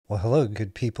Well, hello,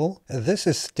 good people. This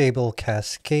is Stable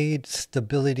Cascade,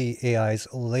 Stability AI's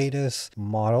latest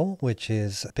model, which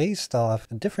is based off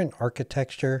a different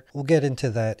architecture. We'll get into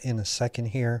that in a second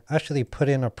here. I actually put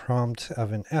in a prompt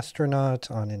of an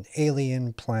astronaut on an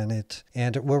alien planet,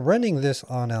 and we're running this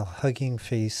on a Hugging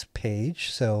Face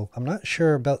page. So I'm not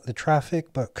sure about the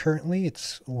traffic, but currently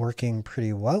it's working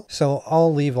pretty well. So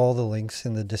I'll leave all the links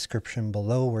in the description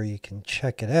below where you can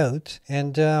check it out.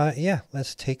 And yeah,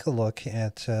 let's take a look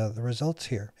at the results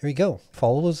here. Here we go.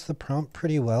 Follows the prompt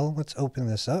pretty well. Let's open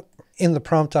this up. In the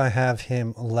prompt, I have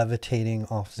him levitating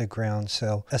off the ground.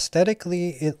 So aesthetically,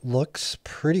 it looks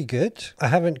pretty good. I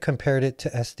haven't compared it to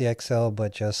SDXL,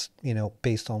 but just,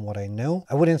 based on what I know.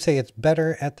 I wouldn't say it's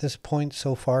better at this point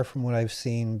so far from what I've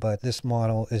seen, but this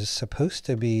model is supposed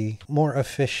to be more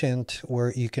efficient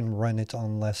where you can run it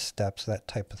on less steps, that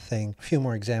type of thing. A few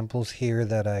more examples here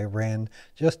that I ran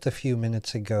just a few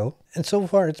minutes ago. And so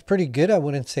far, it's pretty good. I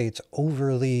wouldn't say it's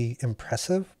overly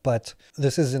impressive, but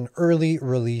this is an early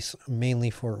release mainly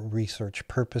for research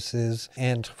purposes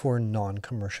and for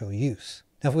non-commercial use.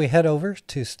 Now, if we head over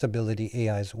to Stability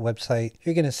AI's website,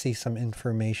 you're going to see some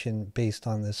information based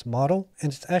on this model,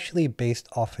 and it's actually based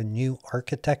off a new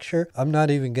architecture. I'm not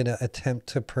even going to attempt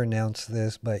to pronounce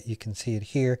this, but you can see it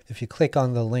here. If you click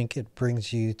on the link, it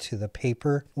brings you to the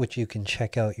paper, which you can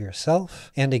check out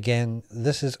yourself. And again,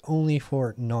 this is only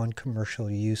for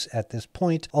non-commercial use at this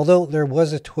point, although there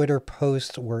was a Twitter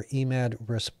post where EMAD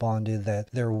responded that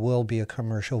there will be a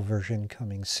commercial version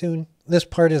coming soon. This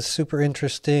part is super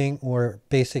interesting, where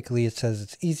basically it says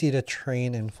it's easy to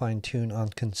train and fine-tune on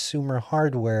consumer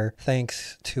hardware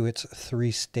thanks to its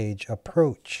three-stage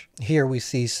approach. Here we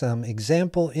see some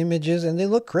example images and they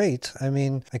look great. I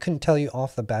mean, I couldn't tell you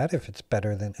off the bat if it's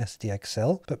better than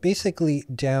SDXL, but basically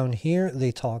down here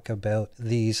they talk about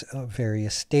these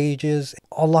various stages.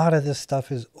 A lot of this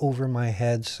stuff is over my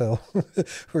head, so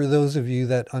for those of you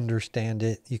that understand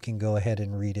it, you can go ahead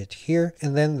and read it here.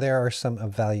 And then there are some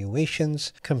evaluations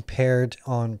compared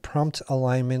on prompt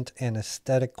alignment and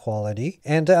aesthetic quality.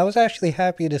 And I was actually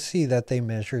happy to see that they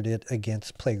measured it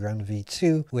against Playground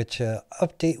V2, which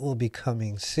update will be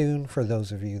coming soon. For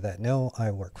those of you that know,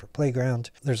 I work for Playground.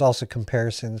 There's also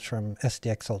comparisons from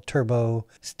SDXL Turbo,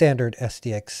 standard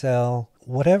SDXL,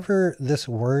 whatever this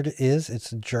word is,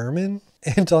 it's German.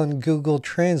 And on Google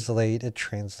Translate, it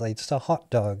translates to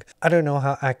hot dog. I don't know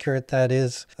how accurate that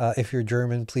is. If you're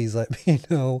German, please let me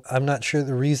know. I'm not sure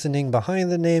the reasoning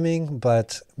behind the naming,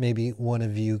 but maybe one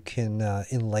of you can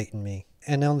enlighten me.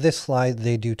 And on this slide,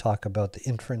 they do talk about the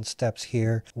inference steps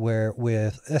here, where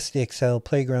with SDXL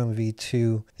Playground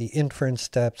V2, the inference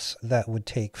steps, that would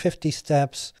take 50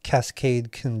 steps.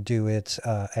 Cascade can do it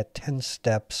at 10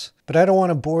 steps. But I don't want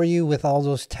to bore you with all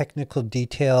those technical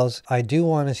details. I do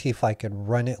want to see if I could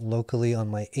run it locally on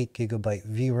my 8GB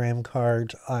VRAM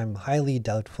card. I'm highly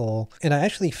doubtful. And I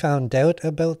actually found out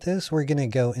about this. We're going to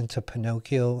go into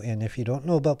Pinokio. And if you don't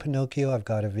know about Pinokio, I've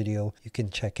got a video you can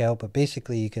check out. But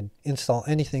basically, you can install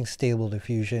anything Stable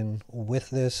Diffusion with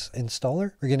this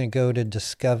installer. We're going to go to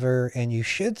Discover, and you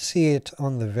should see it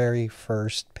on the very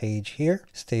first page here.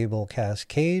 Stable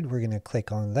Cascade. We're going to click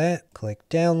on that. Click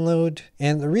Download.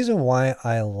 And the reason why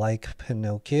I like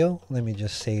Pinokio, let me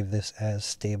just save this as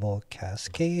Stable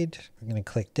Cascade. We're going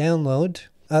to click Download.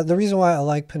 The reason why I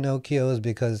like Pinokio is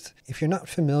because if you're not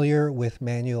familiar with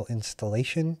manual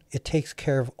installation, it takes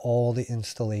care of all the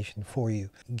installation for you.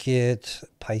 Git,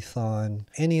 Python,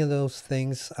 any of those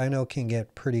things I know can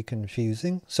get pretty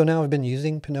confusing. So now I've been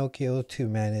using Pinokio to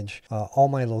manage all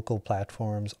my local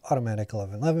platforms, Automatic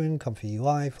 1111, Comfy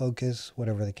UI, Focus,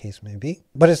 whatever the case may be.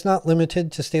 But it's not limited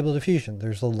to Stable Diffusion.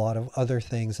 There's a lot of other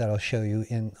things that I'll show you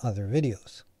in other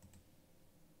videos.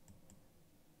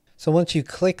 So once you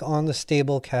click on the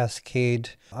Stable Cascade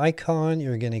icon,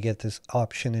 you're going to get this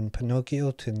option in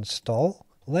Pinokio to install.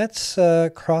 Let's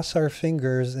cross our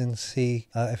fingers and see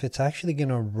if it's actually going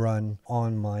to run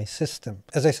on my system.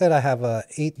 As I said, I have a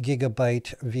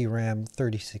 8GB VRAM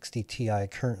 3060Ti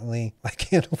currently. I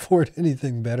can't afford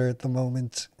anything better at the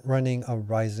moment. Running a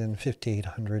Ryzen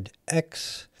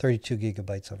 5800X,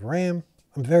 32GB of RAM.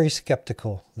 I'm very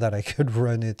skeptical that I could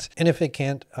run it, and if it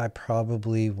can't, I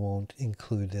probably won't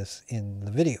include this in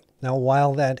the video. Now,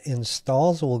 while that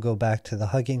installs, we'll go back to the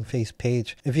Hugging Face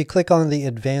page. If you click on the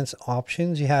advanced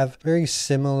options, you have very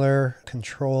similar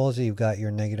controls. You've got your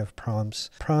negative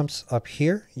prompts. Prompts up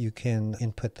here, you can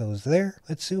input those there.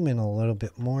 Let's zoom in a little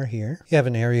bit more here. You have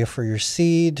an area for your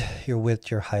seed, your width,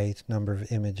 your height, number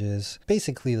of images,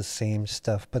 basically the same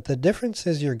stuff. But the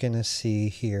differences you're going to see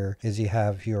here is you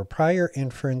have your prior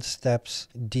inference steps,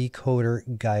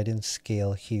 decoder guidance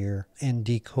scale here, and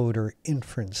decoder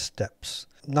inference steps.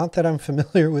 Not that I'm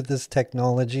familiar with this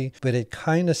technology, but it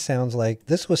kind of sounds like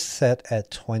this was set at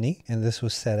 20 and this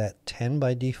was set at 10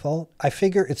 by default. I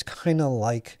figure it's kind of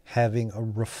like having a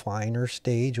refiner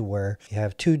stage where you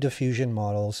have two diffusion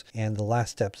models and the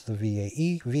last step's the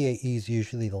VAE. VAE is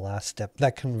usually the last step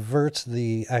that converts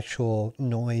the actual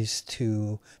noise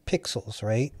to pixels,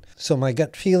 right? So my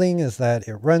gut feeling is that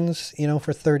it runs,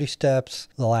 for 30 steps.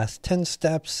 The last 10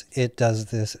 steps, it does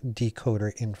this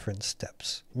decoder inference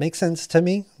steps. Makes sense to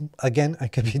me. Again, I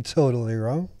could be totally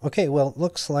wrong. Okay, well, it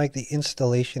looks like the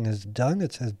installation is done.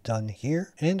 It says done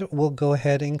here. And we'll go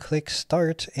ahead and click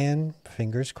start and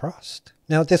fingers crossed.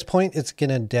 Now at this point, it's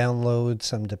going to download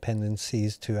some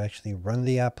dependencies to actually run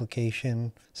the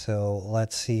application. So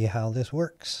let's see how this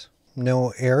works.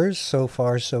 No errors, so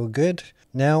far so good.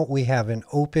 Now we have an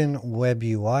open web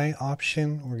UI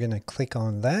option. We're going to click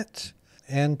on that.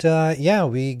 And yeah,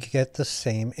 we get the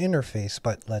same interface,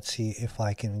 but let's see if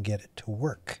I can get it to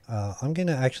work. I'm going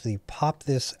to actually pop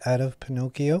this out of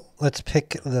Pinokio. Let's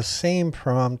pick the same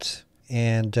prompt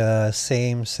and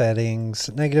same settings.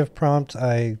 Negative prompt,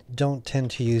 I don't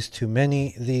tend to use too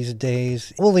many these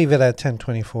days. We'll leave it at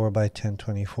 1024 by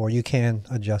 1024. You can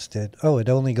adjust it. Oh, it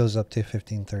only goes up to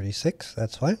 1536.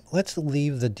 That's fine. Let's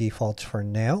leave the defaults for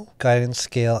now. Guidance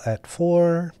scale at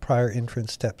 4, prior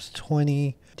inference steps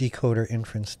 20. Decoder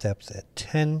inference steps at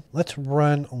 10. Let's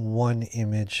run one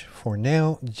image for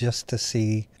now just to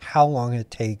see how long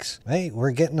it takes. Hey,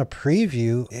 we're getting a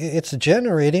preview. It's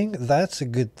generating. That's a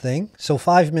good thing. So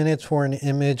 5 minutes for an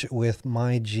image with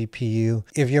my GPU.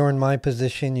 If you're in my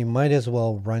position, you might as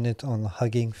well run it on the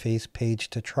Hugging Face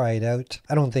page to try it out.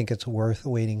 I don't think it's worth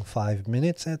waiting 5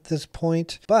 minutes at this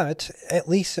point, but at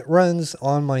least it runs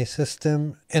on my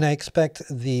system, and I expect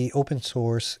the open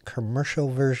source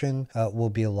commercial version will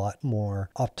be a lot more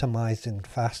optimized and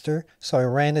faster. So I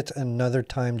ran it another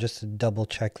time just to double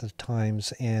check the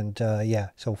times, and yeah,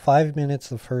 so 5 minutes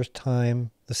the first time,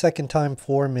 the second time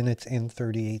 4 minutes and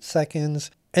 38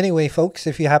 seconds. Anyway, folks,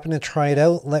 if you happen to try it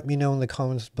out, let me know in the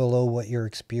comments below what your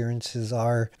experiences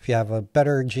are. If you have a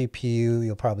better GPU,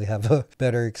 you'll probably have a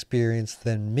better experience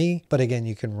than me. But again,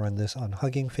 you can run this on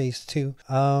Hugging Face too.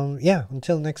 Yeah,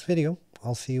 until next video,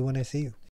 I'll see you when I see you.